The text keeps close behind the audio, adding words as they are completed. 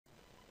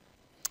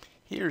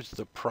Here's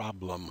the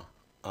problem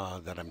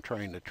that I'm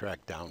trying to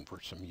track down for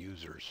some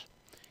users,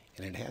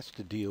 and it has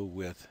to deal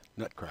with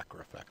nutcracker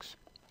effects.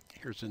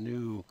 Here's a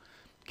new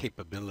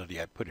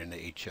capability I put into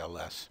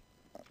HLS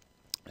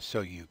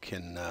so you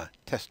can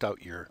test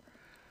out your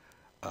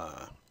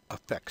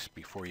effects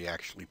before you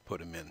actually put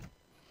them in.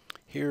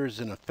 Here's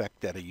an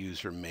effect that a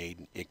user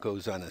made. It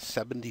goes on a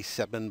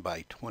 77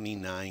 by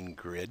 29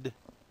 grid.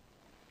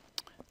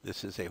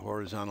 This is a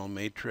horizontal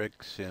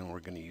matrix, and we're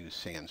going to use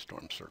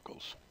sandstorm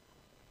circles.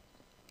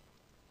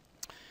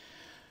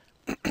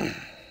 It's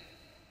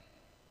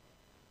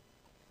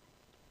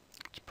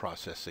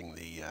processing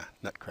the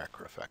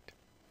nutcracker effect.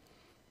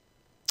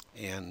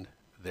 And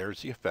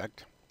there's the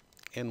effect,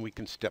 and we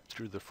can step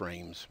through the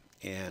frames,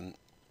 and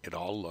it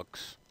all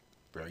looks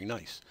very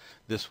nice.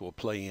 This will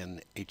play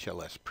in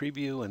HLS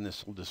preview, and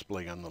this will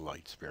display on the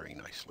lights very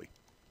nicely.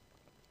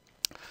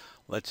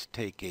 Let's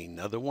take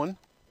another one.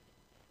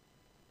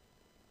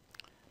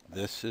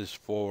 This is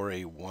for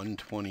a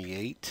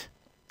 128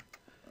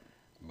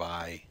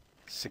 by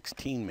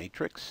 16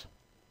 matrix.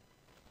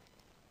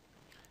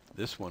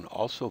 This one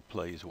also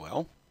plays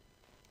well.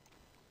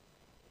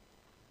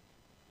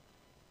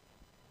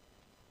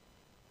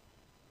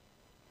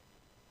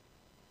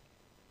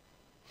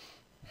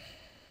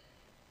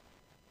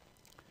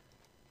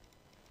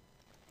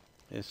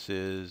 This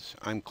is,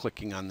 I'm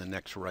clicking on the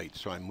next right,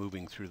 so I'm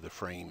moving through the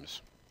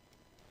frames.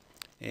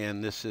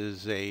 And this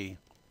is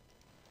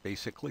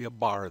basically a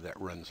bar that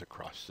runs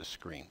across the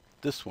screen.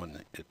 This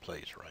one, it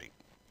plays right.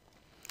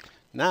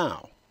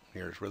 Now,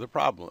 here's where the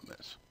problem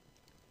is.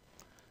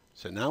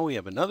 So now we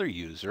have another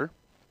user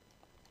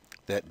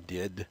that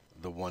did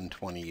the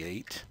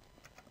 128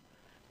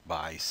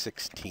 by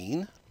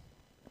 16.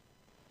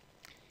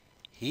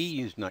 He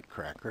used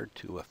Nutcracker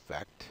to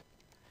affect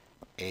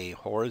a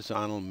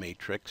horizontal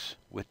matrix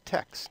with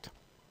text.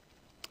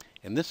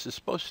 And this is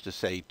supposed to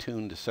say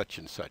tune to such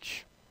and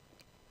such.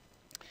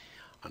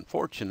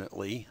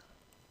 Unfortunately,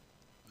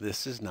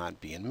 this is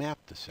not being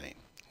mapped the same.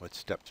 Let's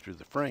step through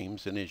the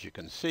frames, and as you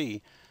can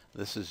see,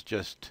 this is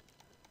just,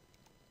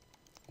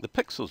 the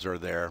pixels are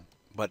there,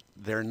 but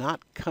they're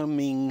not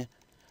being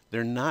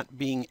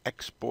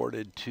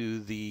exported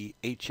to the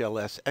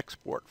HLS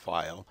export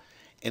file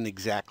in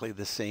exactly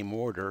the same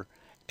order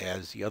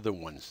as the other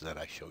ones that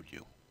I showed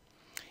you.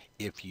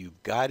 If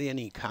you've got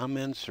any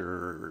comments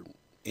or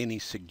any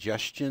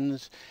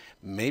suggestions,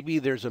 maybe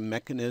there's a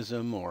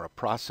mechanism or a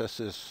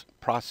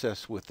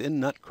process within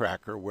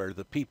Nutcracker where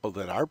the people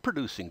that are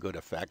producing good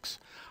effects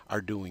are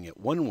doing it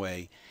one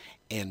way,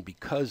 and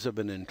because of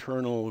an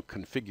internal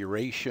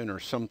configuration or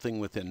something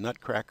within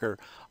Nutcracker,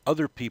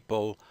 other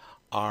people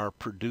are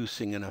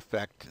producing an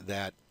effect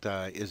that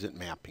isn't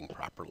mapping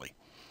properly.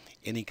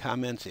 Any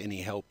comments,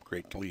 any help,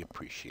 greatly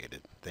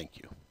appreciated. Thank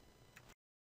you.